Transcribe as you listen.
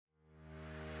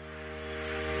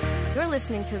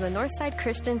listening to the Northside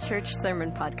Christian Church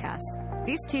Sermon Podcast.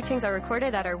 These teachings are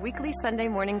recorded at our weekly Sunday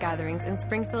morning gatherings in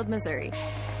Springfield, Missouri.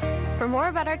 For more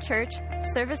about our church,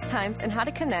 service times, and how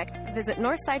to connect, visit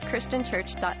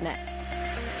northsidechristianchurch.net.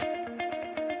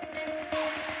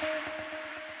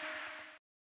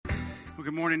 Well,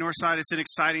 good morning, Northside. It's an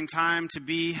exciting time to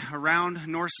be around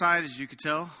Northside. As you can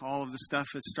tell, all of the stuff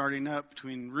that's starting up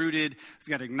between Rooted.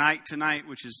 We've got Ignite tonight,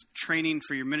 which is training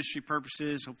for your ministry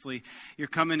purposes. Hopefully you're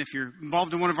coming if you're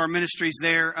involved in one of our ministries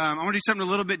there. I want to do something a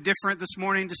little bit different this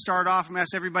morning to start off. I'm going to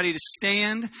ask everybody to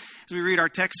stand as we read our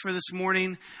text for this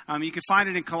morning. You can find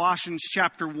it in Colossians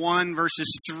chapter 1,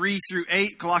 verses 3 through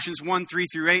 8. Colossians 1, 3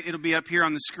 through 8. It'll be up here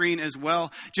on the screen as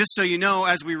well. Just so you know,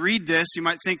 as we read this, you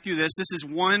might think through this. This is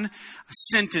one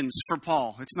sentence for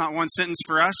Paul. It's not one sentence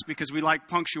for us because we like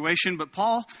punctuation, but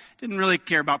Paul didn't really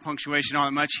care about punctuation all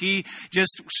that much. He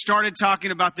just started talking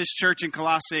about this church in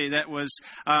Colossae that was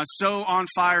so on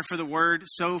fire for the word,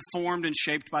 so formed and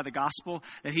shaped by the gospel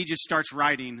that he just starts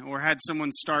writing, or had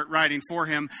someone start writing for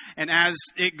him. And as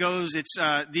it goes, it's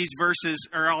these verses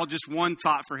are all just one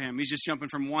thought for him. He's just jumping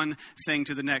from one thing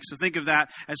to the next. So think of that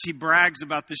as he brags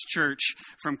about this church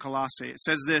from Colossae. It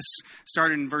says this,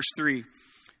 starting in verse 3.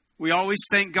 We always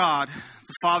thank God,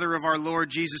 the Father of our Lord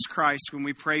Jesus Christ, when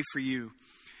we pray for you.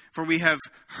 For we have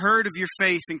heard of your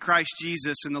faith in Christ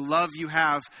Jesus and the love you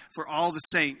have for all the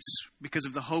saints because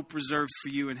of the hope reserved for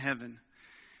you in heaven.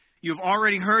 You have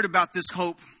already heard about this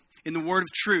hope in the word of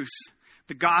truth,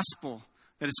 the gospel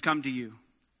that has come to you.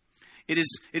 It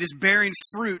is bearing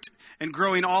fruit and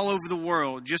growing all over the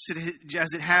world, just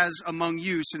as it has among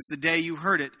you since the day you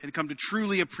heard it and come to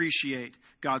truly appreciate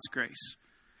God's grace.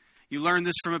 You learned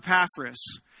this from Epaphras,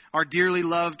 our dearly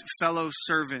loved fellow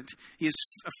servant. He is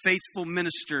a faithful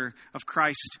minister of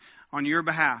Christ on your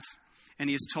behalf, and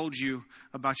he has told you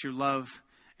about your love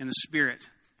in the Spirit.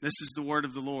 This is the word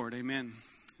of the Lord. Amen.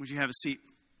 Would you have a seat?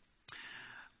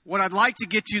 What I'd like to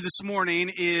get to this morning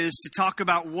is to talk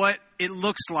about what it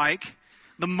looks like,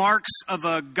 the marks of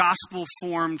a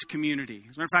gospel-formed community.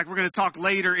 As a matter of fact, we're going to talk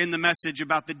later in the message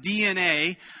about the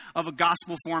DNA of a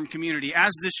gospel-formed community,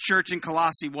 as this church in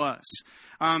Colossae was.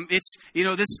 This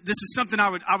is something I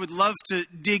would love to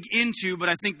dig into, but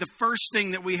I think the first thing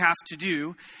that we have to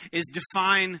do is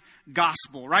define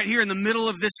gospel. Right here in the middle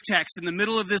of this text, in the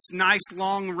middle of this nice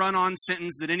long run-on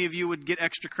sentence that any of you would get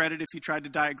extra credit if you tried to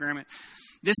diagram it.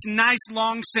 This nice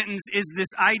long sentence is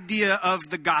this idea of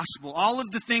the gospel. All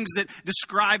of the things that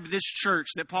describe this church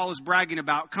that Paul is bragging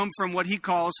about come from what he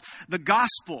calls the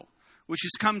gospel, which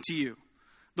has come to you.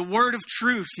 The word of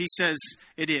truth, he says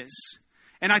it is.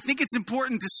 And I think it's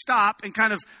important to stop and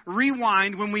kind of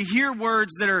rewind when we hear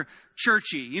words that are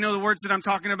churchy. You know the words that I'm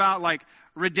talking about, like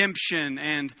redemption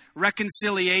and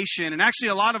reconciliation. And actually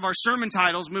a lot of our sermon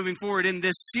titles moving forward in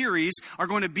this series are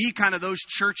going to be kind of those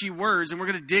churchy words. And we're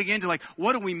going to dig into like,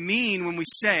 what do we mean when we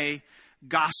say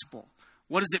gospel?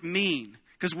 What does it mean?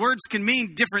 Because words can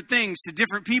mean different things to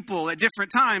different people at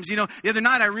different times. You know, the other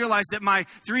night I realized that my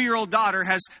 3-year-old daughter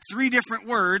has 3 different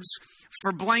words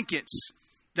for blankets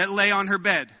that lay on her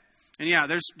bed. And yeah,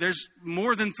 there's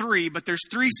more than 3, but there's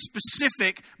 3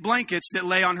 specific blankets that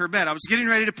lay on her bed. I was getting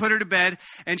ready to put her to bed,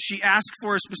 and she asked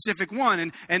for a specific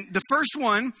one. And the first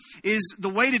one is the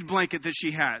weighted blanket that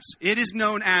she has. It is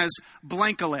known as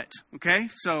Blankolet, okay?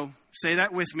 So say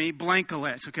that with me,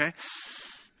 Blankolet, okay?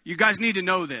 You guys need to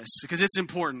know this because it's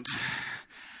important.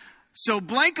 So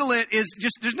Blankolet is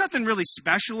just, there's nothing really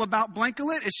special about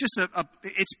Blankolet. It's just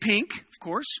it's pink, of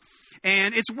course,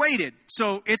 and it's weighted.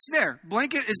 So it's there.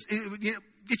 Blanket is,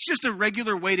 it's just a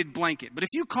regular weighted blanket. But if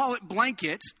you call it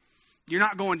blanket, you're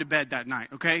not going to bed that night,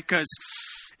 okay? Because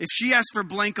if she asks for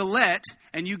Blankolet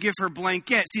and you give her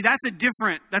blanket, see, that's a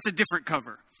different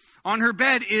cover. On her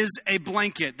bed is a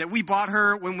blanket that we bought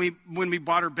her when we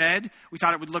bought her bed. We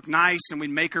thought it would look nice and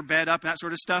we'd make her bed up and that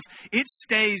sort of stuff. It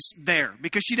stays there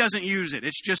because she doesn't use it.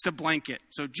 It's just a blanket.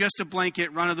 So just a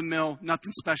blanket, run of the mill,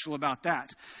 nothing special about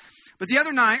that. But the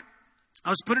other night, I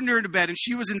was putting her into bed and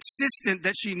she was insistent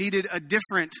that she needed a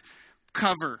different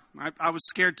cover. I was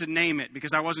scared to name it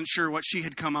because I wasn't sure what she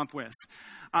had come up with.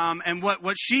 And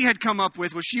what she had come up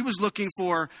with was she was looking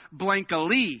for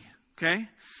Blankolet, okay?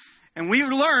 And we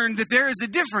learned that there is a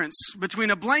difference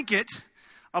between a blanket,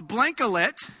 a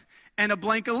Blankolet, and a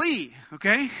Blankolet,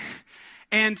 okay?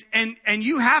 And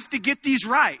you have to get these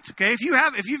right, okay? If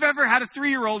you've ever had a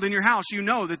 3-year-old in your house, you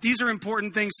know that these are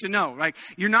important things to know. Like,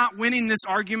 you're not winning this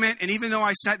argument, and even though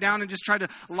I sat down and just tried to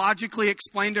logically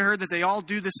explain to her that they all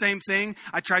do the same thing,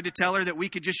 I tried to tell her that we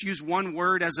could just use one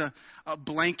word as a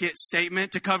blanket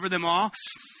statement to cover them all.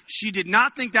 She did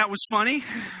not think that was funny.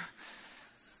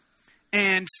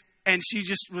 And And she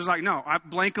just was like, no,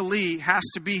 Blanca Lee has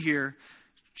to be here.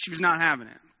 She was not having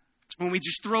it. When we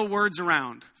just throw words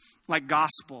around like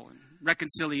gospel and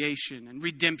reconciliation and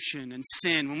redemption and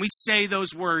sin, when we say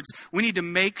those words, we need to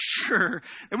make sure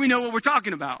that we know what we're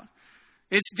talking about.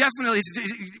 It's definitely,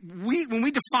 when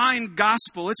we define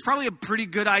gospel, it's probably a pretty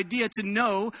good idea to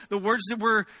know the words that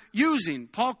we're using.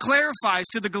 Paul clarifies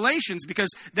to the Galatians because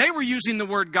they were using the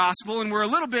word gospel and were a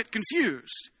little bit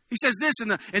confused. He says this in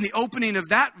the opening of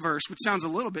that verse, which sounds a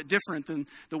little bit different than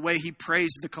the way he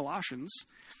praised the Colossians.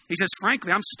 He says,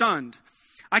 frankly, I'm stunned.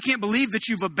 I can't believe that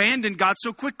you've abandoned God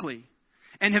so quickly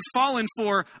and have fallen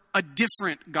for a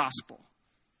different gospel.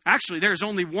 Actually, there's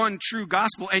only one true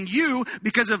gospel, and you,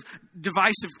 because of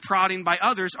divisive prodding by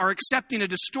others, are accepting a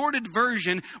distorted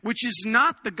version, which is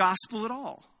not the gospel at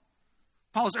all.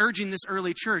 Paul's urging this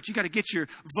early church, you got to get your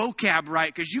vocab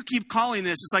right, because you keep calling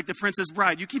this, it's like the Princess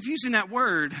Bride. You keep using that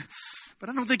word, but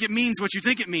I don't think it means what you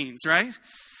think it means, right?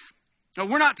 No,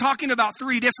 we're not talking about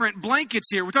three different blankets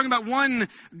here. We're talking about one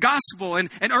gospel, and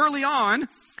early on,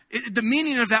 the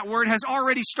meaning of that word has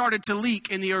already started to leak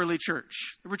in the early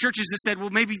church. There were churches that said, well,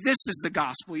 maybe this is the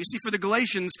gospel. You see, for the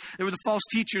Galatians, there were the false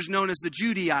teachers known as the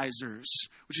Judaizers,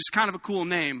 which is kind of a cool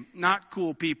name. Not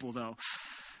cool people, though.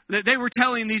 They were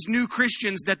telling these new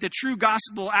Christians that the true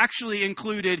gospel actually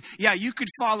included, you could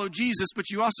follow Jesus, but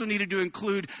you also needed to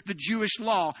include the Jewish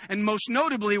law. And most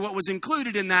notably, what was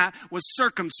included in that was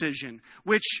circumcision,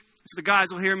 which, if the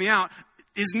guys will hear me out,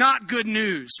 is not good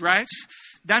news, right?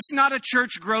 That's not a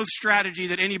church growth strategy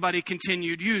that anybody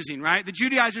continued using, right? The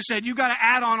Judaizers said, you got to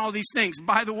add on all these things.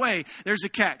 By the way, there's a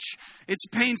catch. It's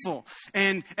painful.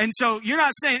 And so you're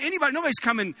not saying nobody's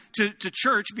coming to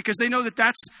church because they know that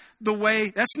that's the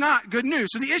way, that's not good news.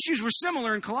 So the issues were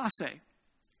similar in Colossae.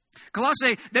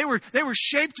 Colossae, they were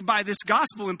shaped by this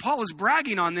gospel, and Paul is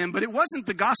bragging on them, but it wasn't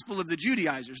the gospel of the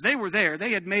Judaizers. They were there.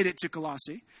 They had made it to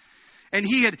Colossae. And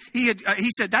he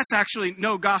said, that's actually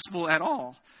no gospel at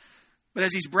all. But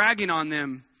as he's bragging on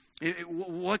them,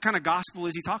 what kind of gospel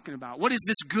is he talking about? What is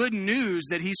this good news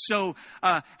that he's so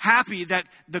happy that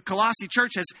the Colossae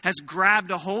church has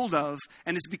grabbed a hold of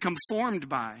and has become formed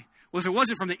by? Well, if it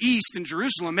wasn't from the east in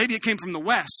Jerusalem, maybe it came from the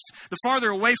west. The farther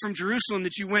away from Jerusalem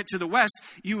that you went to the west,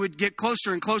 you would get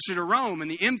closer and closer to Rome,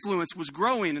 and the influence was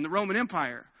growing in the Roman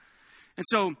Empire. And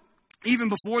so, even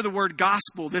before the word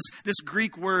gospel, this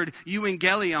Greek word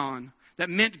euangelion, that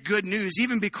meant good news,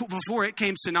 even before it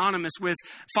came synonymous with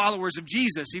followers of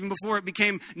Jesus, even before it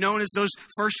became known as those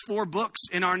first 4 books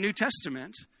in our New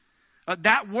Testament,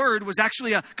 that word was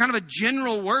actually a kind of a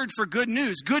general word for good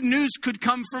news. Good news could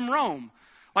come from Rome.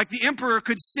 Like the emperor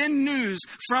could send news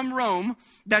from Rome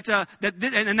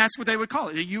and that's what they would call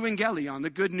it, the euangelion, the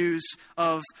good news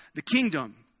of the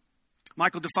kingdom.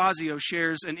 Michael DeFazio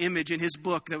shares an image in his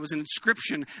book that was an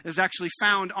inscription that was actually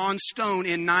found on stone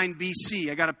in 9 BC.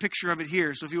 I got a picture of it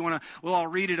here. So if you want to, we'll all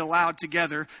read it aloud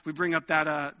together. We bring up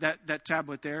that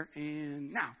tablet there.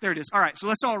 And now, there it is. All right, so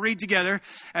let's all read together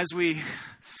as we...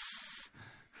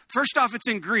 First off, it's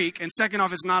in Greek, and second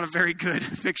off, it's not a very good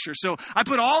picture. So I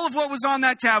put all of what was on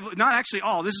that tablet, not actually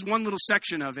all, this is one little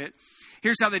section of it.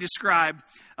 Here's how they describe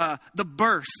the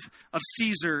birth of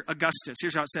Caesar Augustus.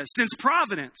 Here's how it says, since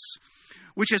Providence,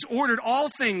 which has ordered all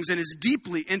things and is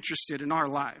deeply interested in our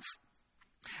life,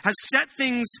 has set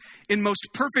things in most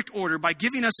perfect order by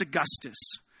giving us Augustus,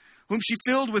 whom she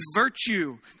filled with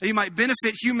virtue, that he might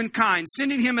benefit humankind,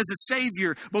 sending him as a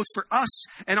savior, both for us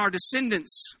and our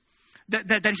descendants,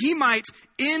 that he might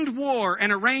end war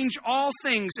and arrange all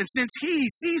things. And since he,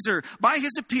 Caesar, by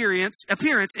his appearance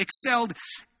excelled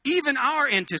even our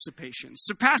anticipations,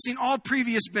 surpassing all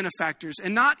previous benefactors,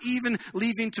 and not even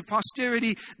leaving to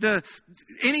posterity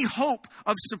any hope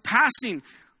of surpassing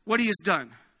what he has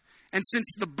done. And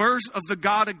since the birth of the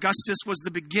god Augustus was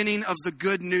the beginning of the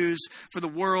good news for the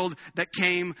world that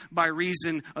came by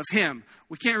reason of him.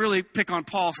 We can't really pick on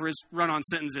Paul for his run-on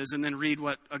sentences and then read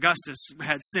what Augustus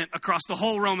had sent across the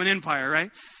whole Roman Empire, right?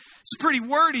 It's pretty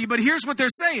wordy, but here's what they're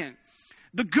saying.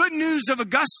 The good news of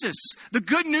Augustus, the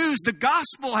good news, the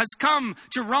gospel has come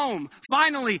to Rome.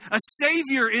 Finally, a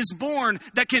savior is born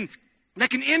that can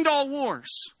end all wars,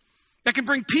 that can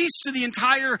bring peace to the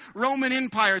entire Roman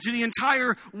Empire, to the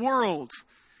entire world.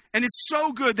 And it's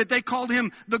so good that they called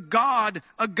him the god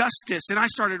Augustus. And I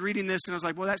started reading this and I was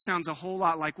like, well, that sounds a whole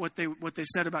lot like what they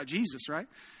said about Jesus, right?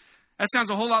 That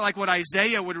sounds a whole lot like what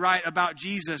Isaiah would write about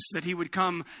Jesus, that he would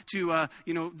come to,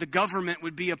 the government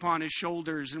would be upon his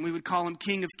shoulders and we would call him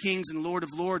King of Kings and Lord of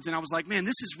Lords. And I was like, man,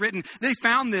 this is written. They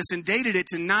found this and dated it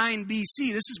to 9 BC.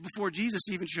 This is before Jesus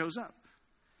even shows up.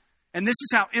 And this is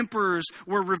how emperors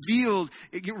were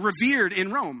revered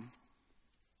in Rome.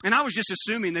 And I was just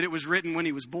assuming that it was written when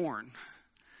he was born.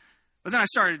 But then I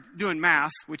started doing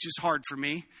math, which is hard for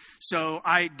me. So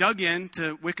I dug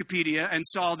into Wikipedia and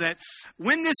saw that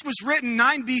when this was written,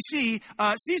 9 BC,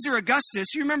 Caesar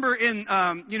Augustus, you remember in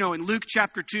Luke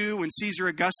chapter 2, when Caesar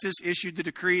Augustus issued the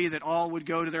decree that all would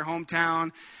go to their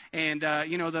hometown, and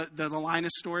the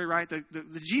Linus story, right?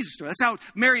 The Jesus story. That's how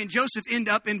Mary and Joseph end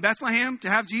up in Bethlehem to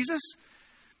have Jesus.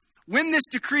 When this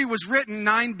decree was written,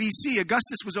 9 BC,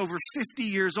 Augustus was over 50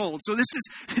 years old. So this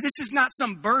is not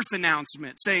some birth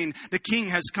announcement saying the king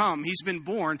has come, he's been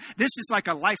born. This is like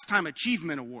a lifetime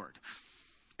achievement award.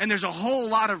 And there's a whole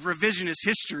lot of revisionist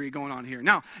history going on here.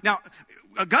 Now,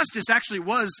 Augustus actually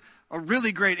was a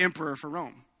really great emperor for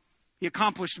Rome. He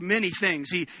accomplished many things.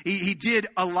 He did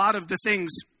a lot of the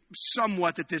things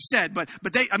somewhat that this said, but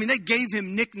they gave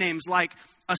him nicknames like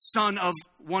a son of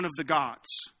one of the gods.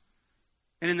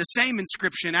 And in the same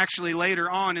inscription, actually later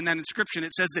on in that inscription,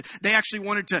 it says that they actually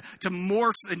wanted to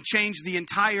morph and change the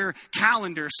entire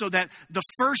calendar so that the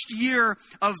first year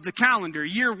of the calendar,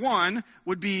 year 1,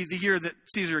 would be the year that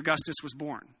Caesar Augustus was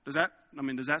born. Does that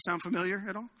sound familiar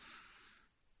at all?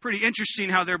 Pretty interesting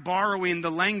how they're borrowing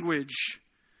the language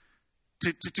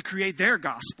to create their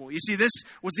gospel. You see, this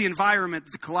was the environment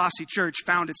that the Colossae church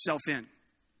found itself in.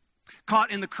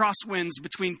 Caught in the crosswinds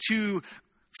between two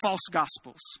false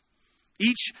gospels,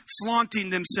 each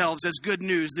flaunting themselves as good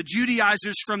news. The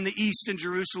Judaizers from the east in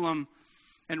Jerusalem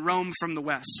and Rome from the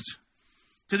west.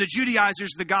 To the Judaizers,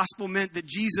 the gospel meant that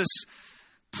Jesus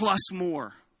plus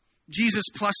more. Jesus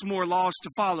plus more laws to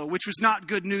follow, which was not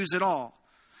good news at all.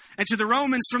 And to the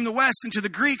Romans from the west and to the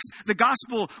Greeks, the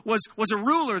gospel was a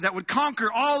ruler that would conquer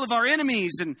all of our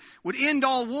enemies and would end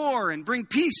all war and bring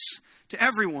peace to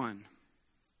everyone.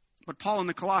 But Paul and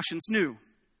the Colossians knew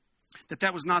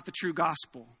that was not the true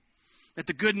gospel. That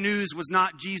the good news was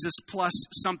not Jesus plus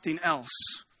something else.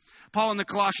 Paul and the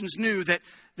Colossians knew that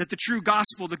the true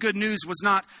gospel, the good news, was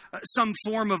not some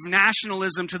form of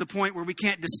nationalism to the point where we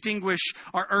can't distinguish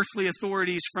our earthly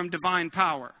authorities from divine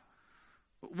power.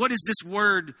 What is this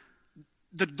word,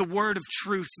 the word of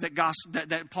truth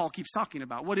that Paul keeps talking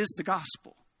about? What is the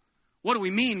gospel? What do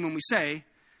we mean when we say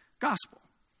gospel?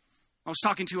 I was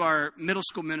talking to our middle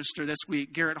school minister this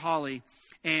week, Garrett Hawley,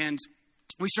 and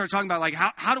we started talking about, like,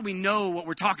 how do we know what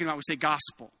we're talking about when we say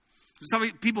gospel?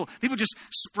 People just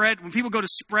spread, when people go to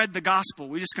spread the gospel,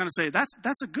 we just kind of say,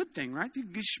 that's a good thing, right?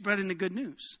 You're spreading the good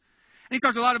news. And he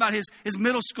talked a lot about his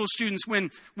middle school students. When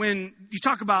you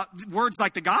talk about words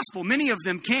like the gospel, many of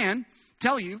them can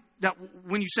tell you that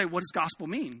when you say, what does gospel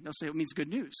mean? They'll say it means good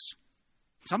news.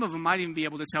 Some of them might even be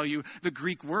able to tell you the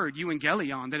Greek word,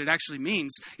 euangelion, that it actually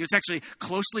means. It's actually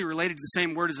closely related to the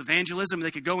same word as evangelism. They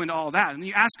could go into all that. And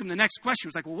you ask them the next question.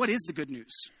 It's like, well, what is the good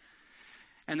news?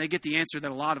 And they get the answer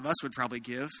that a lot of us would probably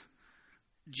give.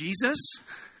 Jesus,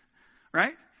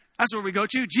 right? That's where we go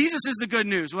to. Jesus is the good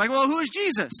news. We're like, well, who is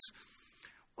Jesus?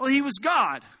 Well, he was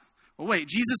God. Well, wait,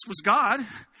 Jesus was God?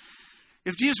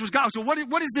 If Jesus was God, so what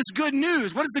is this good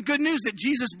news? What is the good news that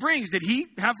Jesus brings? Did he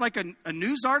have like a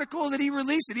news article that he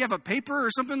released? Did he have a paper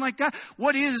or something like that?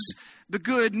 What is the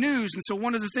good news? And so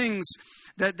one of the things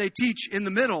that they teach in the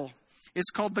middle is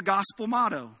called the gospel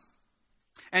motto.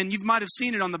 And you might have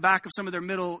seen it on the back of some of their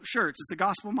middle shirts. It's the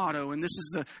gospel motto. And this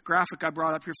is the graphic I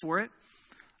brought up here for it.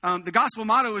 The gospel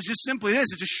motto is just simply this.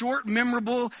 It's a short,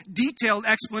 memorable, detailed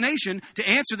explanation to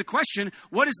answer the question,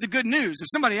 what is the good news? If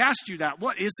somebody asked you that,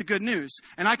 what is the good news?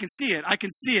 And I can see it.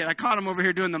 I caught him over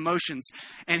here doing the motions.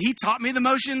 And he taught me the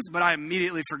motions, but I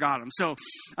immediately forgot them. So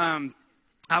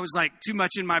I was like, too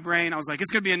much in my brain. I was like, it's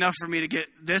going to be enough for me to get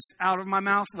this out of my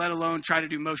mouth, let alone try to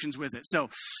do motions with it. So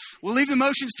we'll leave the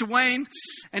motions to Wayne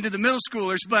and to the middle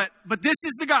schoolers. But this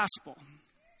is the gospel.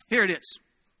 Here it is.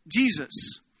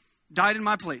 Jesus died in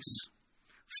my place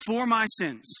for my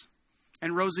sins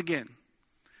and rose again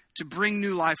to bring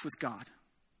new life with God.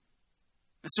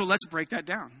 And so let's break that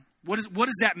down. What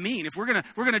does that mean? If we're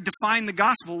gonna define the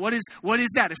gospel, what is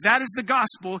that? If that is the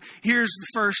gospel, here's the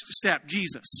first step: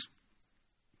 Jesus.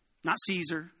 Not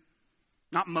Caesar,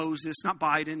 not Moses, not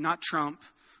Biden, not Trump,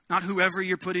 not whoever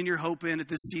you're putting your hope in at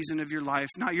this season of your life,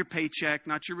 not your paycheck,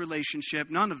 not your relationship,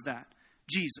 none of that.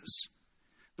 Jesus.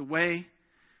 The way,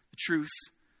 the truth,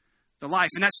 the life.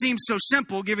 And that seems so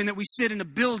simple given that we sit in a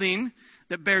building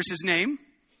that bears his name.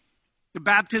 The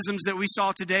baptisms that we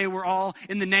saw today were all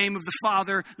in the name of the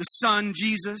Father, the Son,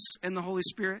 Jesus, and the Holy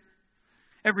Spirit.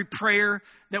 Every prayer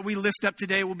that we lift up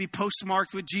today will be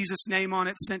postmarked with Jesus' name on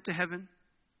it, sent to heaven.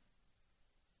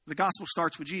 The gospel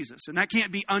starts with Jesus, and that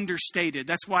can't be understated.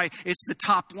 That's why it's the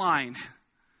top line.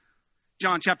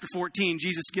 John chapter 14,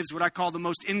 Jesus gives what I call the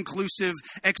most inclusive,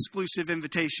 exclusive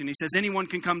invitation. He says, anyone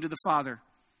can come to the Father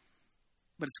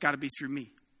but it's got to be through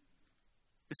me.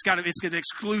 It's an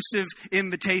exclusive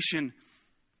invitation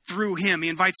through him. He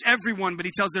invites everyone, but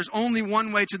he tells there's only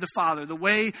one way to the Father, the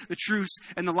way, the truth,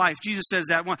 and the life. Jesus says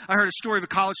that. I heard a story of a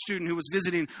college student who was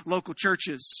visiting local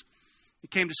churches. He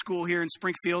came to school here in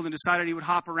Springfield and decided he would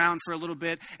hop around for a little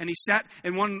bit. And he sat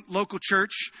in one local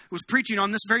church who was preaching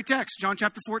on this very text, John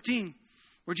chapter 14,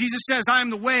 where Jesus says, I am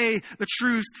the way, the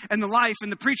truth, and the life.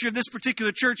 And the preacher of this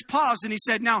particular church paused and he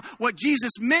said, now, what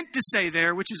Jesus meant to say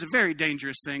there, which is a very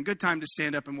dangerous thing, good time to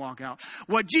stand up and walk out.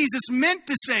 What Jesus meant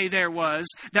to say there was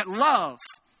that love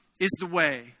is the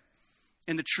way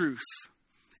and the truth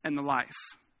and the life.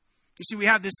 You see, we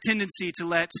have this tendency to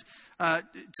let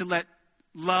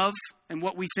love and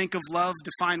what we think of love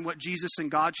define what Jesus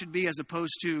and God should be, as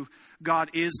opposed to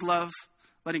God is love,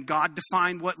 letting God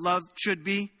define what love should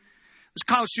be. This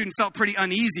college student felt pretty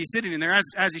uneasy sitting in there,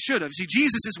 as he should have. See,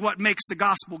 Jesus is what makes the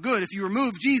gospel good. If you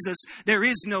remove Jesus, there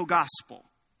is no gospel.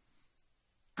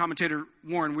 Commentator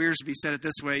Warren Wiersbe said it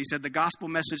this way. He said, the gospel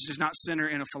message does not center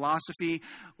in a philosophy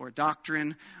or a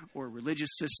doctrine or a religious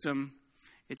system.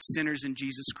 It centers in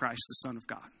Jesus Christ, the Son of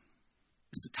God.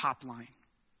 It's the top line.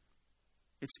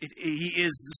 He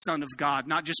is the Son of God,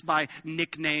 not just by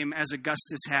nickname as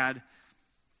Augustus had.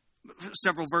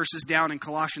 Several verses down in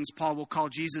Colossians, Paul will call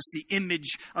Jesus the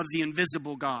image of the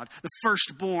invisible God, the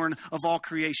firstborn of all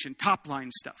creation. Top line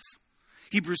stuff.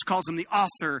 Hebrews calls him the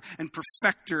author and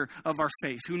perfecter of our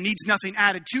faith, who needs nothing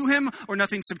added to him or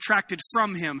nothing subtracted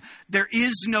from him. There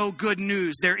is no good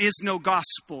news. There is no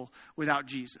gospel without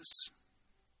Jesus.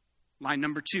 Line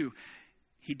number 2,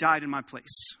 he died in my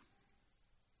place.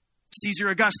 Caesar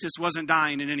Augustus wasn't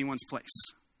dying in anyone's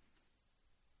place.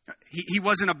 He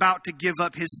wasn't about to give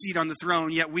up his seat on the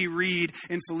throne, yet we read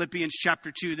in Philippians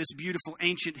chapter 2, this beautiful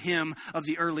ancient hymn of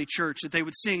the early church that they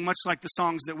would sing, much like the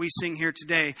songs that we sing here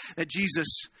today, that Jesus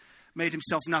made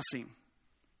himself nothing,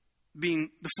 being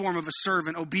the form of a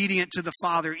servant, obedient to the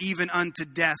Father, even unto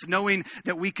death, knowing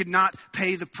that we could not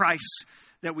pay the price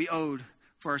that we owed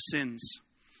for our sins,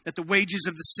 that the wages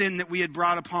of the sin that we had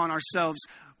brought upon ourselves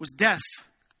was death.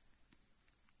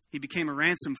 He became a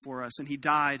ransom for us, and he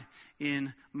died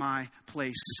in my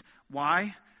place.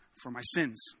 Why? For my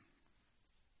sins.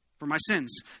 For my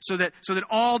sins. So that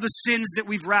all the sins that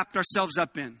we've wrapped ourselves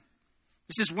up in.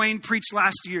 This is Wayne preached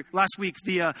last week,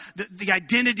 the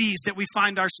identities that we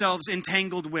find ourselves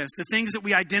entangled with, the things that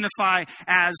we identify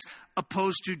as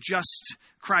opposed to just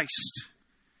Christ.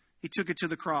 He took it to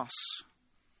the cross.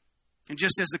 And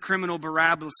just as the criminal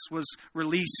Barabbas was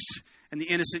released and the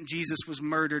innocent Jesus was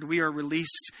murdered, we are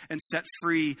released and set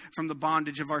free from the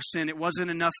bondage of our sin. It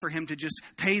wasn't enough for him to just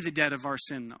pay the debt of our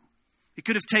sin, though. He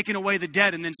could have taken away the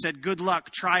debt and then said, good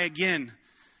luck, try again.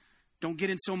 Don't get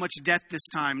in so much debt this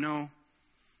time. No,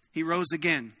 he rose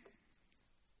again.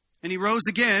 And he rose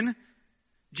again.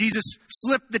 Jesus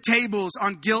flipped the tables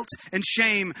on guilt and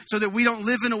shame so that we don't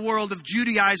live in a world of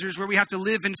Judaizers where we have to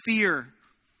live in fear.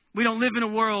 We don't live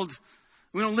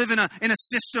in a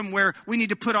system where we need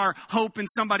to put our hope in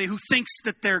somebody who thinks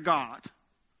that they're God.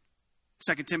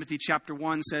 2 Timothy chapter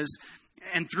 1 says,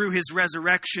 and through his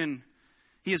resurrection,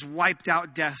 he has wiped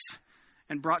out death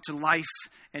and brought to life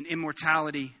and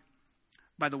immortality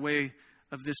by the way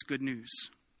of this good news.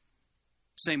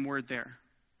 Same word there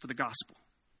for the gospel.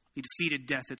 He defeated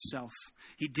death itself.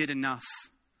 He did enough.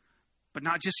 But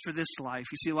not just for this life.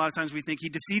 You see, a lot of times we think he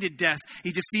defeated death.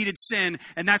 He defeated sin.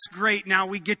 And that's great. Now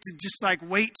we get to just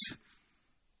wait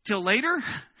till later.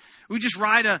 We just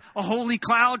ride a holy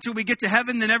cloud till we get to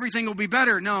heaven. Then everything will be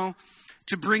better. No.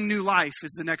 To bring new life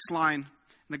is the next line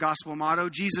in the gospel motto.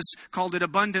 Jesus called it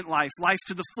abundant life. Life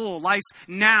to the full. Life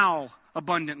now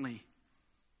abundantly.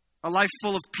 A life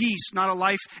full of peace. Not a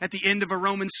life at the end of a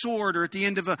Roman sword or at the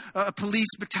end of a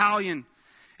police battalion.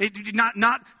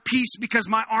 Not peace because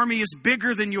my army is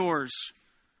bigger than yours,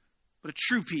 but a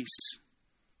true peace.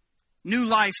 New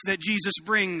life that Jesus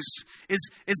brings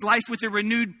is life with a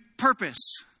renewed purpose.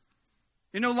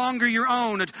 You're no longer your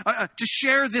own. To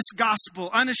share this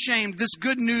gospel, unashamed, this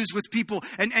good news with people,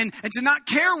 and to not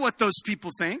care what those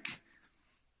people think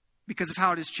because of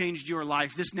how it has changed your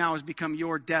life. This now has become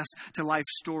your death to life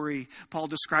story. Paul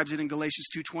describes it in Galatians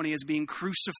 2:20 as being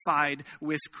crucified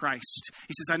with Christ.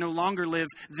 He says, I no longer live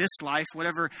this life,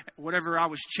 whatever I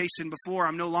was chasing before.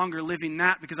 I'm no longer living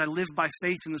that because I live by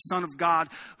faith in the Son of God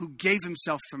who gave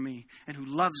himself for me and who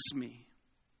loves me.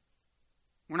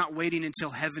 We're not waiting until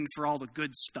heaven for all the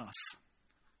good stuff.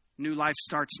 New life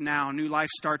starts now. New life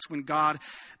starts when God,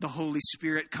 the Holy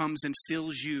Spirit, comes and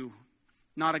fills you.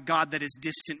 Not a God that is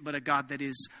distant, but a God that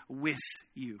is with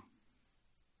you.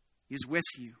 He is with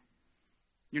you.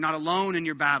 You're not alone in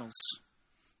your battles.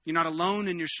 You're not alone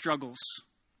in your struggles.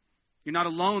 You're not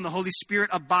alone. The Holy Spirit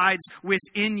abides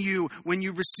within you when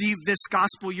you receive this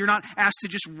gospel. You're not asked to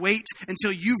just wait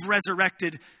until you've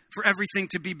resurrected for everything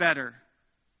to be better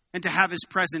and to have his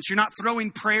presence. You're not throwing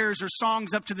prayers or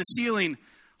songs up to the ceiling,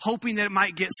 hoping that it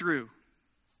might get through.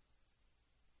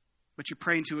 But you're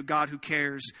praying to a God who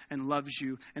cares and loves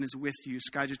you and is with you.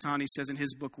 Skye Jethani says in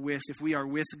his book, With, if we are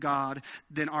with God,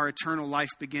 then our eternal life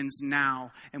begins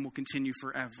now and will continue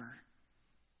forever.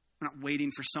 We're not waiting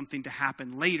for something to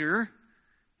happen later.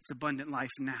 It's abundant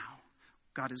life now.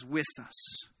 God is with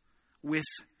us, with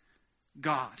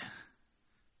God.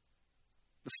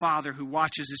 The Father who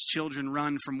watches his children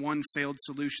run from one failed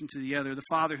solution to the other. The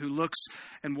Father who looks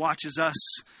and watches us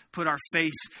put our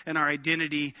faith and our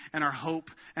identity and our hope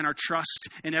and our trust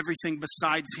in everything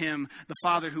besides him. The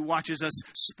Father who watches us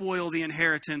spoil the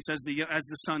inheritance as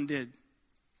the Son did.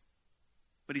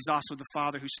 But he's also the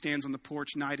Father who stands on the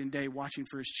porch night and day watching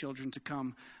for his children to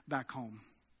come back home.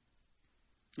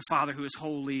 The Father who is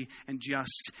holy and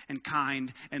just and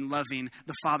kind and loving.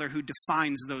 The Father who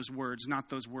defines those words, not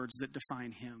those words that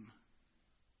define him.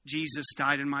 Jesus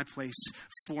died in my place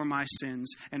for my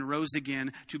sins and rose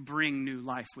again to bring new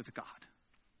life with God.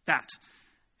 That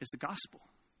is the gospel.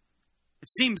 It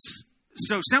seems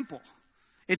so simple.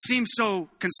 It seems so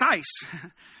concise.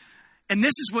 And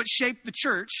this is what shaped the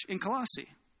church in Colossae.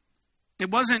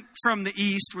 It wasn't from the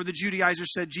east where the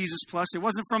Judaizers said Jesus plus. It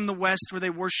wasn't from the west where they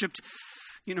worshiped,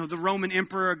 the Roman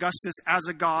Emperor Augustus as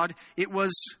a god. It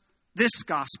was this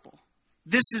gospel.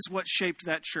 This is what shaped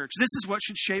that church. This is what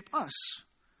should shape us.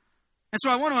 And so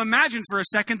I want to imagine for a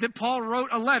second that Paul wrote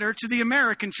a letter to the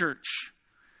American church.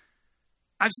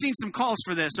 I've seen some calls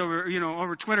for this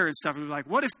over Twitter and stuff. Like,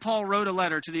 what if Paul wrote a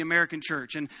letter to the American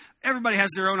church? And everybody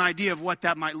has their own idea of what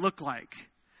that might look like.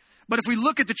 But if we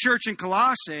look at the church in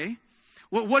Colossae,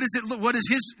 what does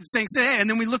his thing say? And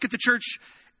then we look at the church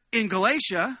in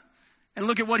Galatia and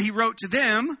look at what he wrote to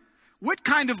them. What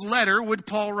kind of letter would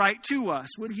Paul write to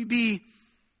us? Would he be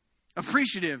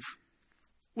appreciative?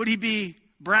 Would he be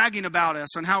bragging about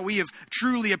us on how we have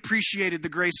truly appreciated the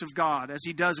grace of God as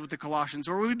he does with the Colossians?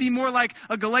 Or would it be more like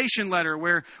a Galatian letter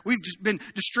where we've just been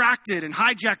distracted and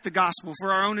hijacked the gospel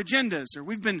for our own agendas, or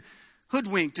we've been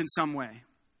hoodwinked in some way?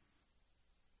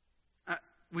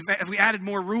 Have we added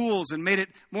more rules and made it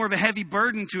more of a heavy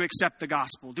burden to accept the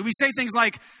gospel? Do we say things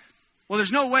like, well,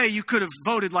 there's no way you could have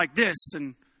voted like this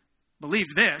and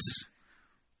believed this?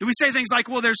 Do we say things like,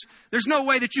 well, there's no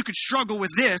way that you could struggle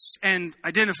with this and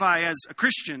identify as a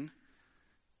Christian?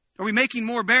 Are we making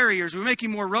more barriers? Are we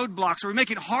making more roadblocks? Are we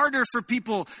making it harder for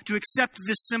people to accept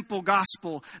this simple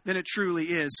gospel than it truly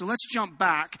is? So let's jump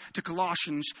back to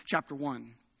Colossians chapter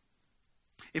 1.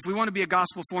 If we want to be a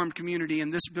gospel-formed community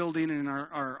in this building and in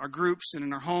our groups and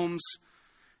in our homes,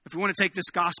 if we want to take this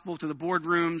gospel to the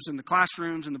boardrooms and the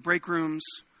classrooms and the break rooms,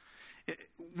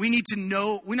 we need to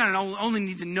know, we not only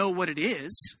need to know what it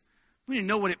is, we need to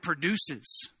know what it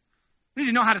produces. We need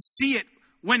to know how to see it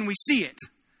when we see it.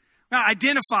 Now,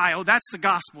 identify, that's the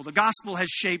gospel. The gospel has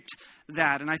shaped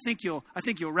that, and I think you'll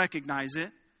recognize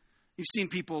it. You've seen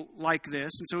people like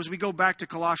this. And so as we go back to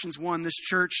Colossians 1, this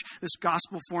church, this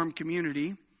gospel-formed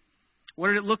community, what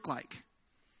did it look like?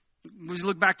 As we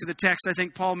look back to the text, I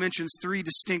think Paul mentions three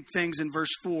distinct things in verse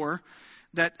 4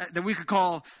 that we could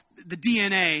call the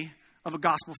DNA of a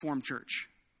gospel-formed church.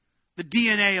 The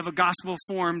DNA of a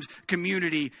gospel-formed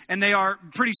community. And they are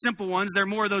pretty simple ones. They're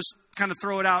more of those kind of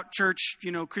throw it out church,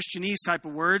 Christianese type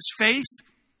of words. Faith,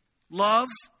 love,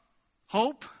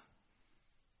 hope.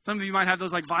 Some of you might have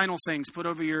those like vinyl things put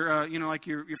over your, like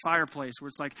your fireplace where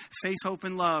it's like faith, hope,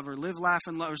 and love, or live, laugh,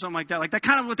 and love, or something like that. Like that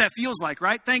kind of what that feels like,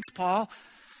 right? Thanks, Paul.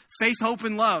 Faith, hope,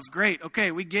 and love. Great.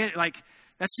 Okay, we get it. Like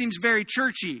that seems very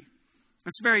churchy.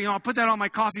 That's very, I'll put that on my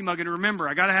coffee mug and remember,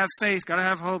 I got to have faith, got to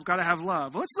have hope, got to have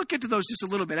love. Well, let's look into those just a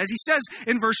little bit. As he says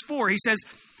in verse 4, he says,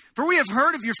 "For we have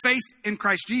heard of your faith in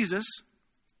Christ Jesus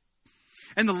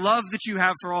and the love that you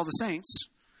have for all the saints,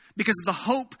 because of the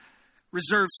hope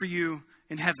reserved for you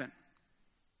in heaven."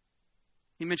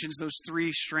 He mentions those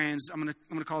three strands. I'm going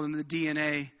to call them the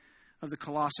DNA of the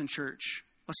Colossian church.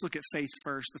 Let's look at faith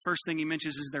first. The first thing he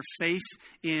mentions is their faith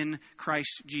in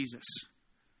Christ Jesus.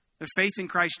 Their faith in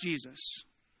Christ Jesus.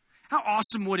 How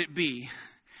awesome would it be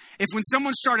if when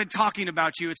someone started talking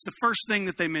about you, it's the first thing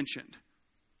that they mentioned?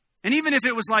 And even if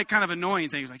it was like kind of annoying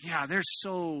things, like, yeah, they're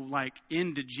so like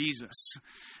into Jesus.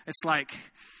 It's like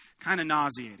kind of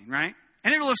nauseating, right?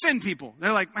 And it'll offend people.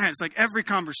 They're like, man, it's like every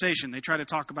conversation they try to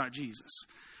talk about Jesus.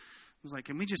 I was like,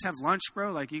 can we just have lunch,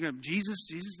 bro? Like, you got Jesus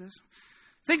this?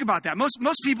 Think about that. Most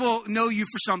people know you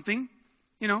for something.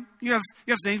 You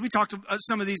have things. We talked about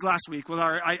some of these last week with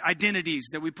our identities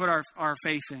that we put our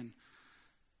faith in.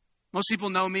 Most people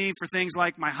know me for things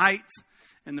like my height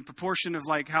and the proportion of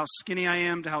like how skinny I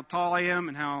am to how tall I am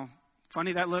and how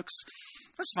funny that looks.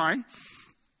 That's fine.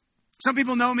 Some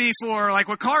people know me for like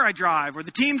what car I drive or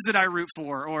the teams that I root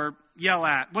for or yell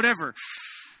at, whatever.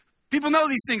 People know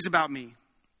these things about me.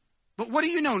 But what are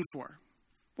you known for?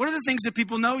 What are the things that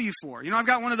people know you for? You know, I've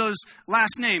got one of those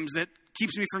last names that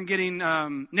keeps me from getting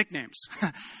nicknames.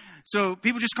 So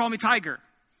people just call me Tiger.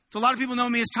 So a lot of people know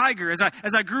me as Tiger. As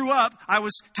I grew up, I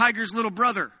was Tiger's little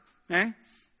brother. Okay?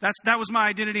 That was my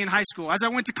identity in high school. As I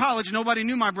went to college, nobody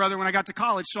knew my brother when I got to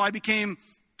college, so I became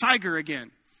Tiger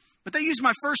again. But they used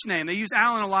my first name. They used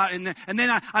Alan a lot. And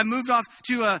then I moved off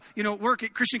to work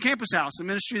at Christian Campus House, a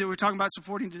ministry that we're talking about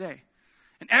supporting today.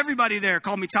 And everybody there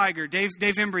called me Tiger. Dave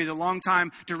Embry, the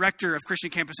longtime director of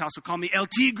Christian Campus House, would call me El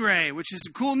Tigre, which is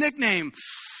a cool nickname.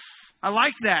 I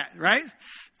like that, right?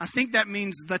 I think that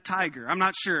means the tiger. I'm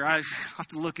not sure. I have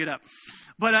to look it up.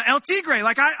 But El Tigre,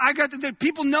 like I got the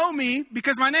people know me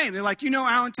because of my name. They're like, you know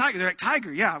Alan Tiger. They're like,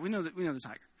 Tiger, yeah, we know the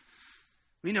Tiger.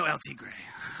 We know El Tigre.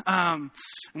 And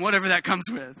whatever that comes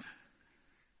with.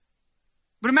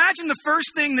 But imagine the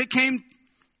first thing that came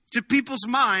to people's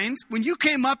minds when you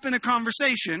came up in a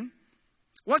conversation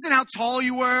wasn't how tall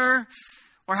you were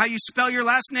or how you spell your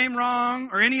last name wrong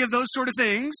or any of those sort of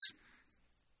things.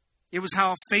 It was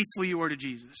how faithful you were to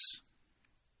Jesus.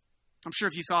 I'm sure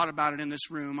if you thought about it in this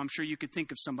room, I'm sure you could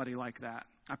think of somebody like that.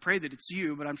 I pray that it's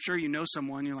you, but I'm sure you know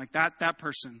someone. You're like, that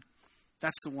person,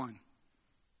 that's the one.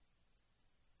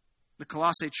 The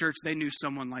Colossae church, they knew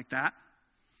someone like that.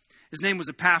 His name was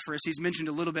Epaphras. He's mentioned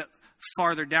a little bit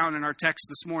farther down in our text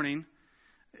this morning.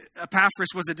 Epaphras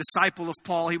was a disciple of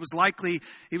Paul. He was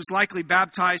likely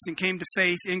baptized and came to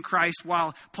faith in Christ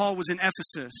while Paul was in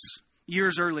Ephesus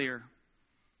years earlier.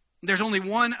 There's only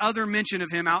one other mention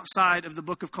of him outside of the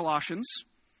book of Colossians.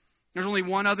 There's only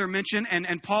one other mention,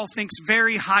 and Paul thinks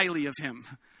very highly of him.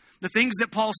 The things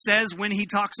that Paul says when he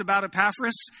talks about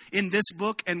Epaphras in this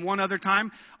book and one other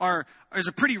time is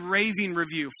a pretty raving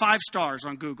review. 5 stars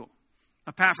on Google.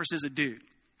 Epaphras is a dude,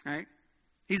 right?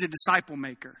 He's a disciple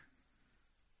maker.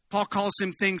 Paul calls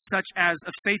him things such as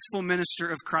a faithful minister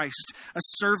of Christ, a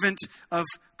servant of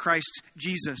Christ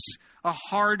Jesus, a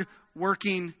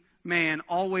hard-working man,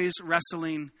 always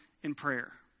wrestling in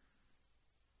prayer.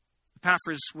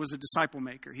 Epaphras was a disciple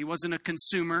maker. He wasn't a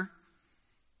consumer.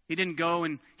 He didn't go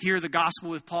and hear the gospel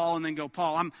with Paul and then go,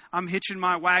 Paul, I'm hitching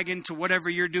my wagon to whatever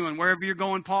you're doing. Wherever you're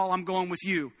going, Paul, I'm going with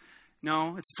you.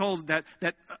 No, it's told that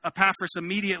Epaphras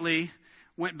immediately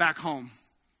went back home.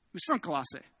 He was from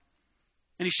Colossae.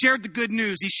 And he shared the good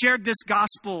news. He shared this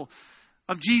gospel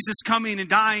of Jesus coming and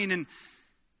dying and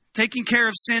taking care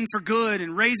of sin for good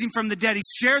and raising from the dead. He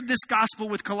shared this gospel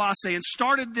with Colossae and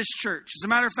started this church. As a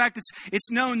matter of fact,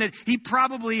 it's known that he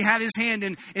probably had his hand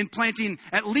in planting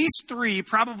at least 3,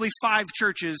 probably 5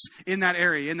 churches in that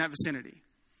area, in that vicinity.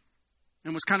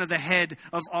 And was kind of the head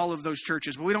of all of those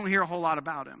churches. But we don't hear a whole lot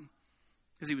about him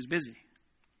because he was busy.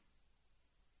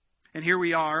 And here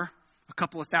we are, a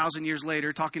couple of thousand years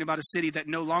later, talking about a city that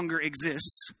no longer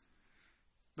exists.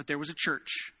 But there was a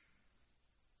church.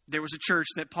 There was a church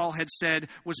that Paul had said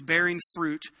was bearing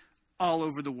fruit all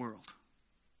over the world.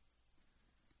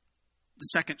 The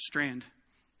second strand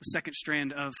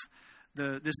of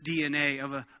this DNA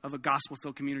of a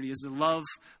gospel-filled community is the love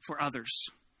for others.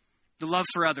 The love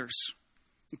for others.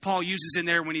 And Paul uses in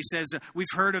there when he says, we've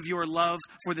heard of your love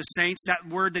for the saints. That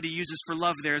word that he uses for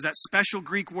love there is that special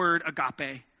Greek word,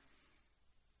 agape,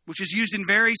 which is used in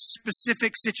very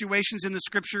specific situations in the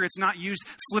scripture. It's not used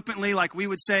flippantly like we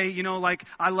would say, like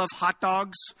I love hot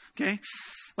dogs, okay?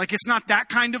 Like it's not that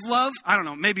kind of love. I don't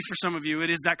know, maybe for some of you it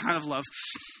is that kind of love.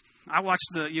 I watched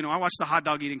the hot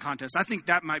dog eating contest. I think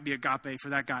that might be agape for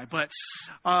that guy. But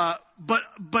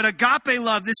agape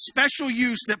love, this special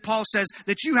use that Paul says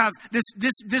that you have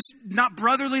this not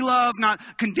brotherly love, not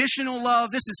conditional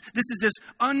love. This is this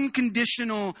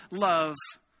unconditional love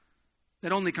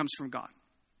that only comes from God.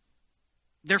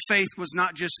 Their faith was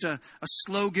not just a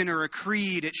slogan or a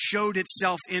creed. It showed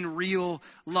itself in real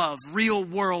love, real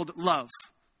world love.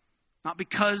 Not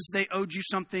because they owed you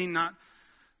something, not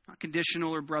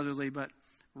conditional or brotherly, but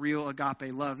real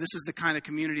agape love. This is the kind of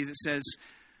community that says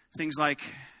things like,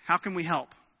 how can we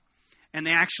help? And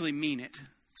they actually mean it.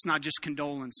 It's not just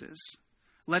condolences.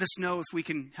 Let us know if we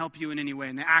can help you in any way.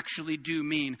 And they actually do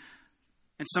mean,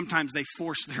 and sometimes they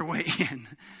force their way in and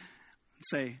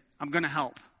say, I'm going to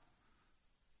help.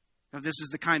 Now, this is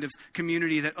the kind of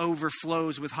community that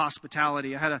overflows with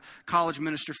hospitality. I had a college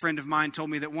minister friend of mine told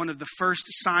me that one of the first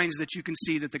signs that you can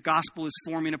see that the gospel is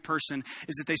forming a person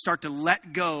is that they start to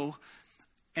let go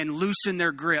and loosen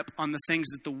their grip on the things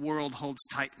that the world holds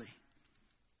tightly.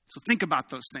 So think about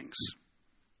those things.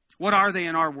 What are they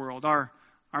in our world? Our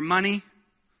money,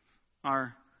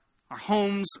 our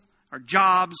homes, our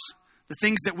jobs, the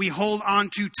things that we hold on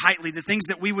to tightly, the things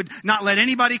that we would not let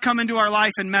anybody come into our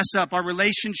life and mess up, our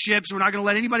relationships. We're not going to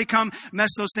let anybody come mess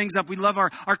those things up. We love our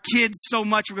kids so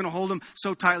much. We're going to hold them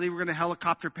so tightly. We're going to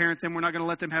helicopter parent them. We're not going to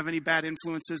let them have any bad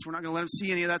influences. We're not going to let them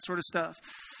see any of that sort of stuff.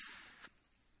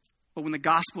 But when the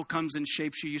gospel comes and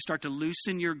shapes you, you start to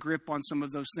loosen your grip on some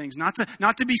of those things. Not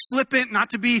to be flippant,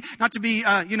 not to be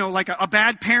like a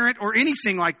bad parent or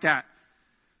anything like that.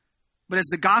 But as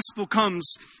the gospel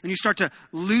comes and you start to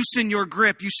loosen your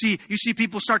grip, you see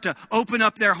people start to open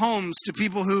up their homes to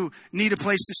people who need a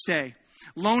place to stay,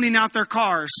 loaning out their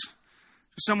cars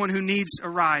to someone who needs a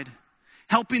ride,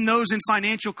 helping those in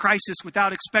financial crisis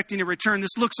without expecting a return.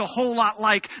 This looks a whole lot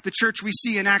like the church we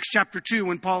see in Acts chapter 2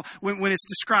 when it's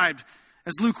described.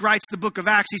 As Luke writes the book of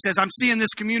Acts, he says, I'm seeing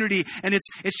this community and it's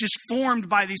just formed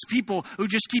by these people who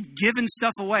just keep giving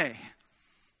stuff away.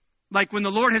 Like when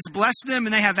the Lord has blessed them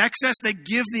and they have excess, they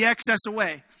give the excess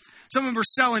away. Some of them are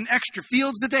selling extra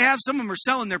fields that they have. Some of them are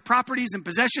selling their properties and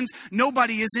possessions.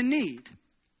 Nobody is in need,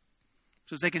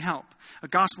 so they can help. A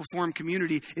gospel-formed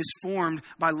community is formed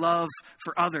by love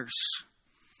for others.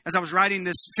 As I was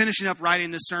finishing up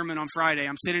writing this sermon on Friday,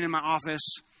 I'm sitting in my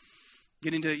office,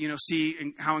 getting to,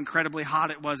 see how incredibly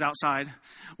hot it was outside.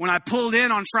 When I pulled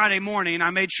in on Friday morning, I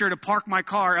made sure to park my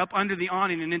car up under the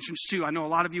awning in entrance 2. I know a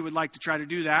lot of you would like to try to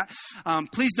do that.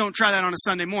 Please don't try that on a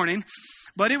Sunday morning.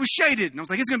 But it was shaded, and I was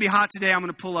like, it's going to be hot today. I'm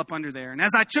going to pull up under there. And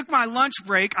as I took my lunch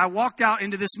break, I walked out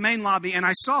into this main lobby, and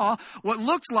I saw what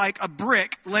looked like a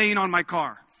brick laying on my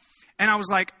car. And I was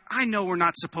like, I know we're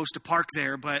not supposed to park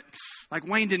there, but like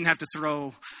Wayne didn't have to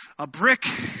throw a brick.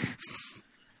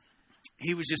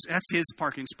 That's his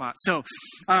parking spot. So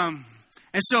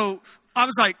I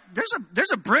was like,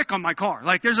 there's a brick on my car.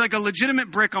 Like there's like a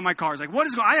legitimate brick on my car. I was like, what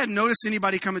is going on? I hadn't noticed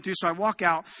anybody coming through. So I walk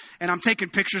out and I'm taking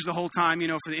pictures the whole time,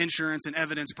 for the insurance and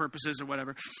evidence purposes or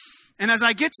whatever. And as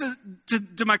I get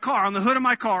to my car, on the hood of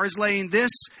my car is laying this,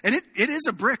 and it is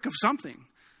a brick of something.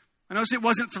 I noticed it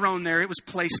wasn't thrown there. It was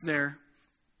placed there.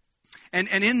 And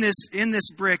in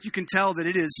this brick, you can tell that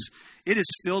it is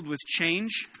filled with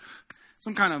change.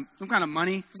 Some kind of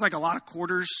money. It's like a lot of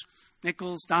quarters,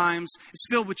 nickels, dimes. It's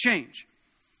filled with change.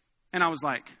 And I was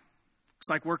like, looks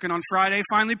like working on Friday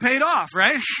finally paid off,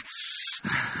 right?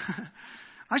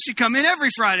 I should come in every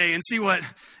Friday and see what,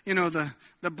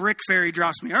 the brick fairy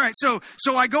drops me. All right, so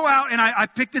I go out and I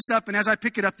pick this up, and as I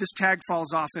pick it up, this tag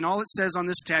falls off. And all it says on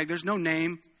this tag, there's no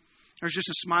name. There's just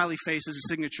a smiley face as a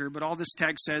signature, but all this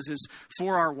tag says is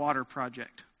for our water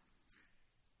project.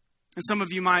 And some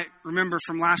of you might remember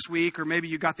from last week, or maybe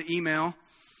you got the email,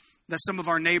 that some of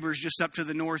our neighbors just up to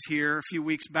the north here a few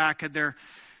weeks back had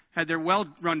their well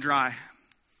run dry.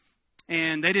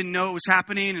 And they didn't know it was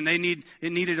happening, and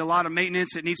it needed a lot of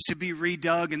maintenance. It needs to be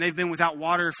redug, and they've been without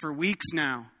water for weeks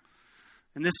now.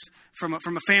 And this, from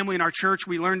a family in our church,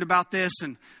 we learned about this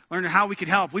and learned how we could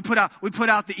help. We put out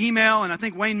the email, and I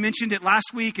think Wayne mentioned it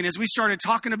last week. And as we started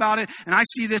talking about it, and I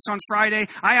see this on Friday,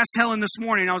 I asked Helen this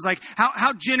morning. I was like,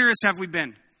 "How generous have we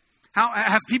been? How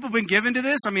have people been given to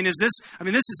this? This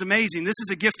is amazing. This is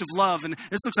a gift of love, and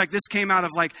this looks like this came out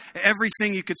of like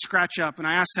everything you could scratch up." And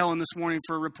I asked Helen this morning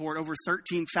for a report. Over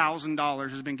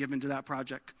 $13,000 has been given to that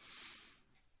project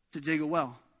to dig a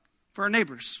well for our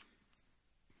neighbors.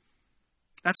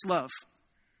 That's love.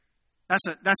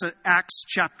 That's a Acts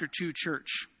chapter 2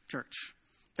 church.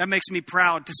 That makes me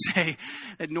proud to say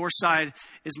that Northside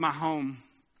is my home.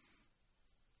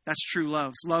 That's true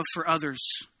love. Love for others,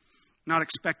 not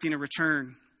expecting a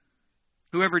return.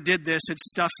 Whoever did this had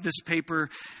stuffed this paper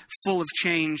full of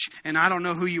change, and I don't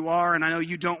know who you are, and I know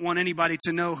you don't want anybody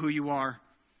to know who you are,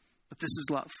 but this is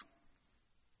love.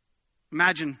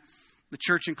 Imagine the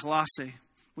church in Colossae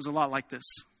was a lot like this.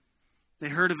 They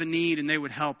heard of a need and they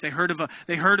would help. They heard of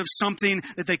something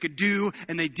that they could do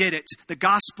and they did it. The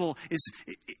gospel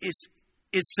is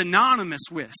synonymous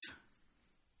with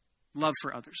love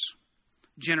for others,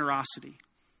 generosity.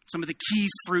 Some of the key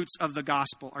fruits of the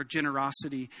gospel are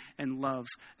generosity and love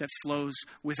that flows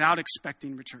without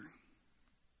expecting return.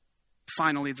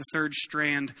 Finally, the third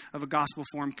strand of a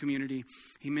gospel-formed community,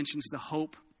 he mentions the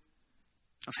hope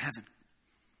of heaven.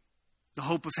 The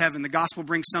hope of heaven. The gospel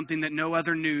brings something that no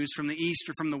other news from the east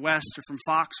or from the west or from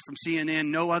Fox or from CNN,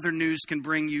 no other news can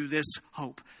bring you this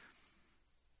hope.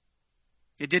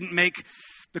 It didn't make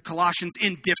the Colossians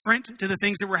indifferent to the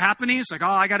things that were happening. It's like,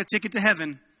 I got a ticket to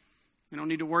heaven. You don't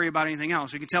need to worry about anything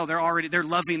else. You can tell they're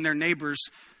loving their neighbors.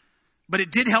 But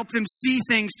it did help them see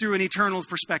things through an eternal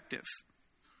perspective.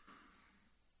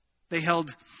 They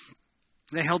held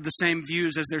They held the same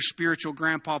views as their spiritual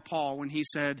grandpa Paul when he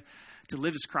said, to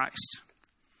live is Christ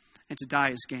and to die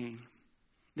is gain.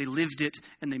 They lived it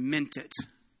and they meant it.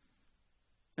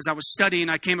 As I was studying,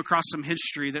 I came across some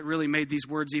history that really made these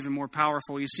words even more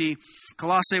powerful. You see,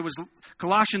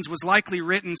 Colossians was likely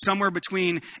written somewhere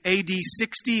between AD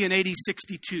 60 and AD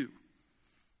 62.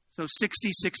 So 60,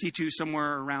 62,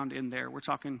 somewhere around in there. We're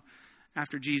talking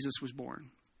after Jesus was born.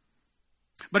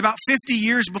 But about 50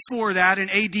 years before that, in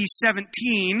AD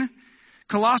 17,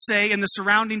 Colossae and the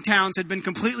surrounding towns had been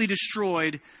completely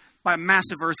destroyed by a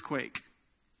massive earthquake.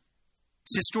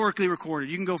 It's historically recorded.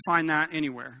 You can go find that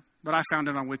anywhere. But I found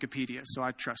it on Wikipedia, so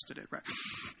I trusted it. Right?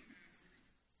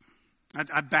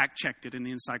 I back-checked it in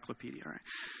the encyclopedia. Right?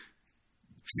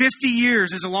 50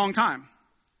 years is a long time.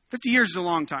 50 years is a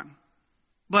long time.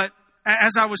 But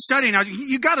as I was studying,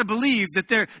 you got to believe that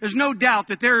there's no doubt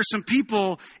that there are some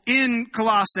people in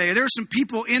Colossae, there are some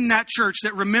people in that church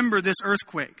that remember this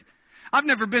earthquake. I've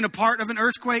never been a part of an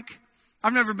earthquake.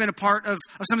 I've never been a part of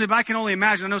something, but I can only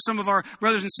imagine. I know some of our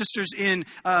brothers and sisters in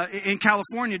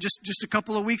California just a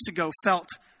couple of weeks ago felt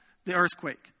the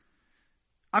earthquake.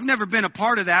 I've never been a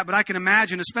part of that, but I can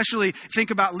imagine, especially think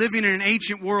about living in an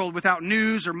ancient world without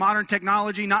news or modern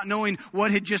technology, not knowing what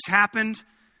had just happened.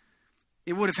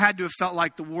 It would have had to have felt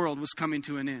like the world was coming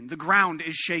to an end. The ground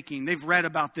is shaking. They've read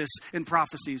about this in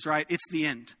prophecies, right? It's the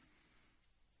end.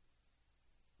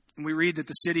 And we read that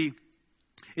the city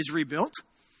is rebuilt,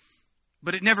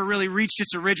 but it never really reached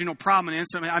its original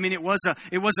prominence. I mean, it was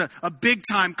a big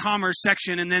time commerce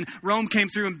section, and then Rome came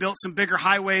through and built some bigger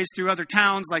highways through other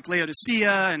towns like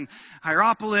Laodicea and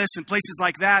Hierapolis and places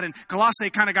like that. And Colossae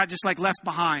kind of got just like left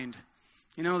behind.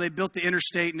 You know, they built the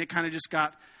interstate and it kind of just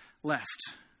got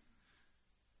left.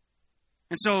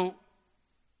 And so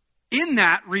in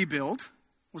that rebuild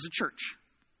was a church.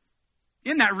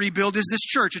 In that rebuild is this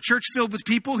church, a church filled with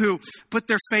people who put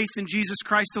their faith in Jesus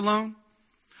Christ alone,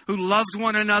 who loved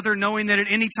one another, knowing that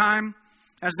at any time,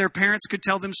 as their parents could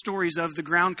tell them stories of, the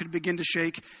ground could begin to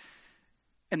shake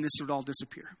and this would all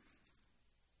disappear.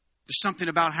 There's something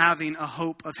about having a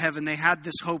hope of heaven. They had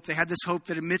this hope. They had this hope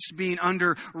that amidst being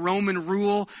under Roman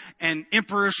rule and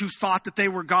emperors who thought that they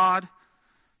were God,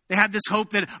 they had this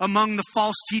hope that among the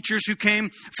false teachers who came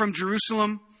from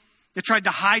Jerusalem, that tried to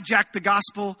hijack the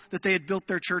gospel that they had built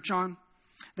their church on,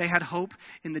 they had hope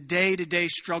in the day-to-day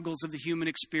struggles of the human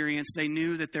experience. They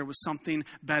knew that there was something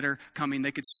better coming.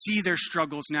 They could see their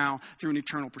struggles now through an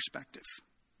eternal perspective.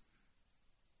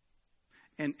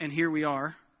 And here we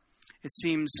are. It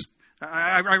seems,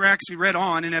 I actually read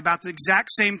on, and about the exact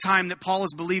same time that Paul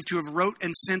is believed to have wrote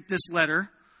and sent this letter,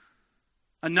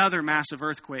 another massive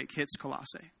earthquake hits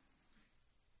Colossae.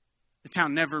 The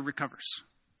town never recovers.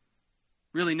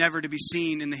 Really never to be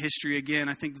seen in the history again.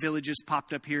 I think villages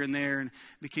popped up here and there and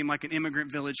became like an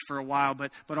immigrant village for a while,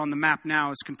 but on the map now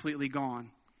is completely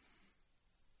gone.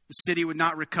 The city would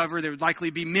not recover. There would likely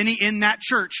be many in that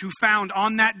church who found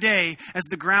on that day, as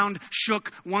the ground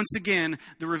shook once again,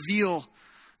 the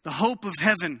hope of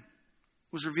heaven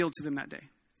was revealed to them that day.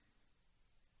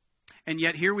 And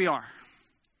yet here we are,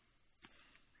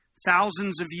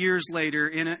 thousands of years later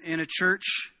in a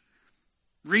church,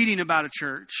 reading about a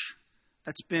church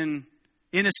that's been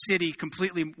in a city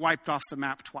completely wiped off the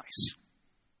map twice.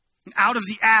 And out of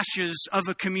the ashes of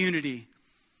a community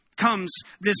comes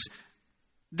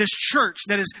this church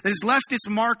that has left its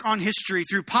mark on history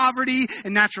through poverty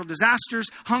and natural disasters,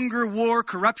 hunger, war,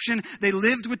 corruption. They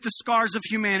lived with the scars of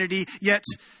humanity, yet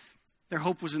their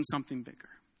hope was in something bigger.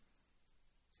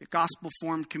 A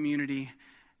gospel-formed community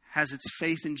has its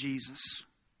faith in Jesus,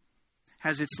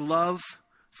 has its love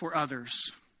for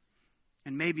others,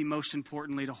 and maybe most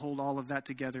importantly, to hold all of that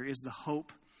together, is the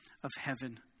hope of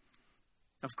heaven,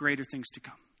 of greater things to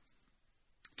come.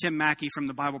 Tim Mackey from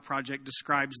the Bible Project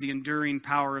describes the enduring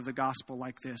power of the gospel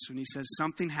like this, when he says,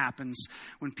 something happens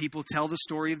when people tell the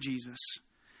story of Jesus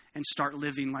and start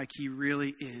living like he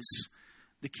really is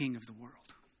the King of the world.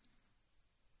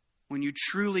 When you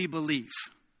truly believe,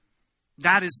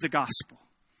 that is the gospel.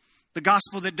 The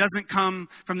gospel that doesn't come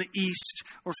from the east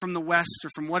or from the west or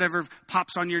from whatever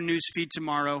pops on your news feed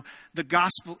tomorrow. The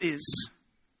gospel is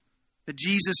that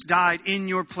Jesus died in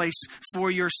your place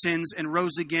for your sins and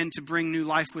rose again to bring new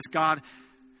life with God.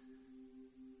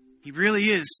 He really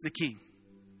is the King.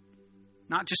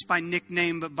 Not just by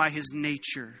nickname, but by his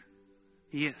nature.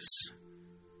 He is.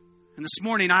 And this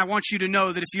morning, I want you to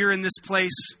know that if you're in this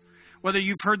place, whether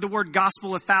you've heard the word gospel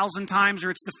 1,000 times or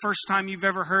it's the first time you've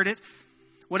ever heard it,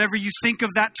 Whatever you think of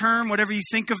that term, whatever you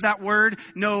think of that word,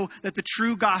 know that the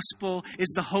true gospel is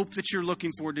the hope that you're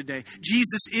looking for today.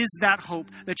 Jesus is that hope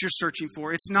that you're searching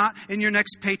for. It's not in your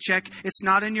next paycheck. It's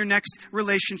not in your next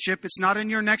relationship. It's not in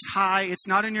your next high. It's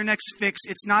not in your next fix.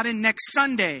 It's not in next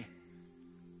Sunday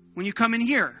when you come in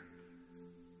here.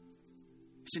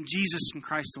 It's in Jesus and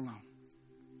Christ alone.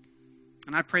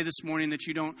 And I pray this morning that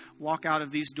you don't walk out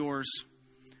of these doors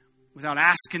without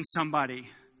asking somebody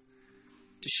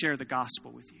to share the gospel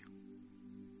with you.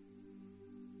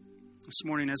 This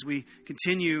morning, as we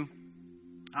continue,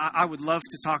 I would love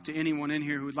to talk to anyone in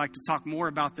here who would like to talk more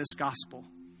about this gospel.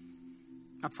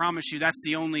 I promise you that's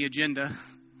the only agenda,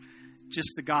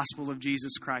 just the gospel of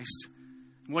Jesus Christ.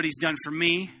 What he's done for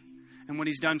me and what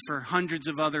he's done for hundreds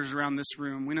of others around this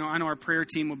room. I know our prayer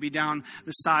team will be down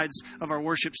the sides of our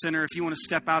worship center. If you want to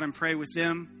step out and pray with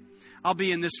them, I'll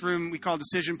be in this room we call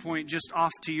Decision Point, just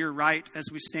off to your right as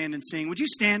we stand and sing. Would you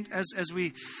stand as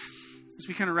we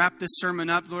kind of wrap this sermon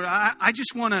up? Lord, I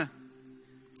just want us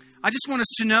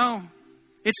to know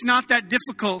it's not that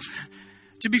difficult.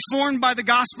 To be formed by the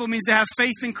gospel means to have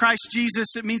faith in Christ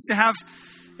Jesus. It means to have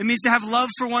love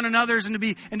for one another and to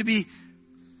be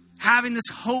having this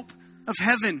hope of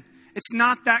heaven. It's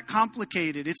not that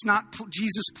complicated. It's not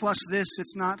Jesus plus this.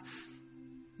 It's not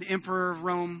the Emperor of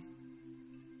Rome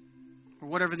or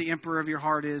whatever the emperor of your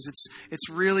heart is. It's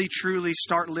really, truly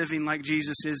start living like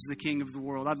Jesus is the King of the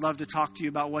world. I'd love to talk to you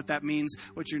about what that means,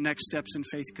 what your next steps in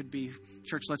faith could be.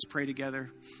 Church, let's pray together.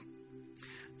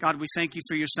 God, we thank you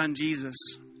for your son, Jesus,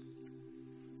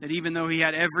 that even though he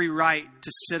had every right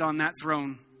to sit on that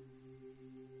throne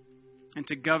and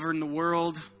to govern the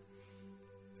world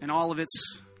and all of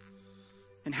its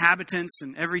inhabitants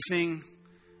and everything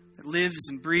that lives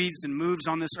and breathes and moves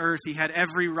on this earth, he had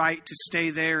every right to stay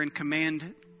there and command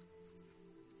it.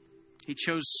 He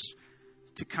chose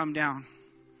to come down.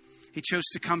 He chose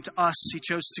to come to us. He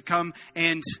chose to come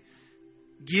and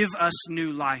give us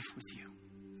new life with you.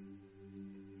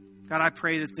 God, I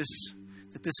pray that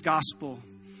this gospel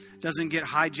doesn't get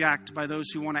hijacked by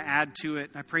those who want to add to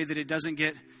it. I pray that it doesn't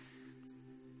get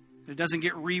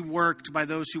reworked by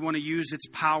those who want to use its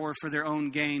power for their own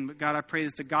gain. But God, I pray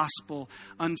that the gospel,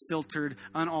 unfiltered,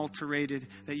 unalterated,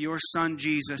 that your son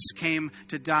Jesus came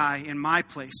to die in my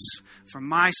place for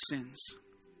my sins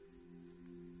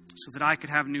so that I could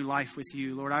have new life with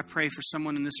you. Lord, I pray for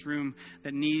someone in this room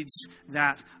that needs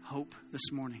that hope this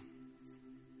morning.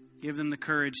 Give them the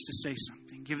courage to say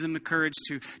something. Give them the courage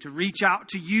to reach out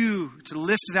to you, to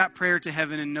lift that prayer to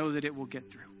heaven and know that it will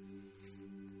get through.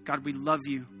 God, we love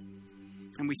you.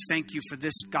 And we thank you for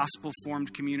this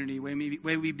gospel-formed community.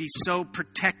 May we be so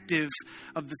protective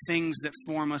of the things that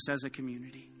form us as a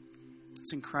community.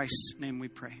 It's in Christ's name we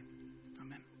pray.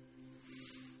 Amen.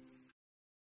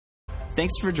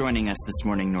 Thanks for joining us this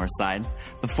morning, Northside.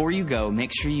 Before you go,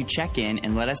 make sure you check in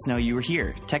and let us know you were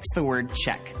here. Text the word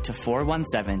CHECK to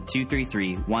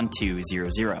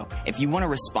 417-233-1200. If you want to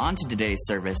respond to today's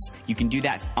service, you can do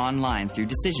that online through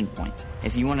Decision Point.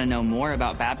 If you want to know more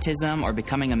about baptism or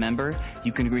becoming a member,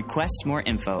 you can request more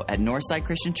info at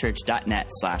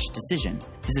northsidechristianchurch.net/decision.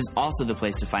 This is also the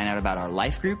place to find out about our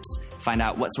life groups, find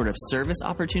out what sort of service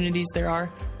opportunities there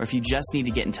are, or if you just need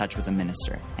to get in touch with a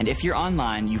minister. And if you're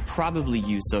online, you probably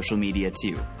use social media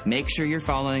too. Make sure you're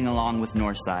following along with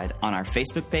Northside on our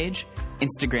Facebook page,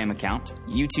 Instagram account,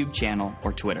 YouTube channel,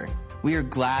 or Twitter. We are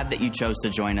glad that you chose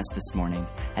to join us this morning.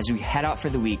 As we head out for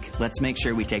the week, let's make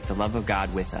sure we take the love of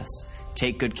God with us.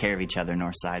 Take good care of each other,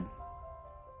 Northside.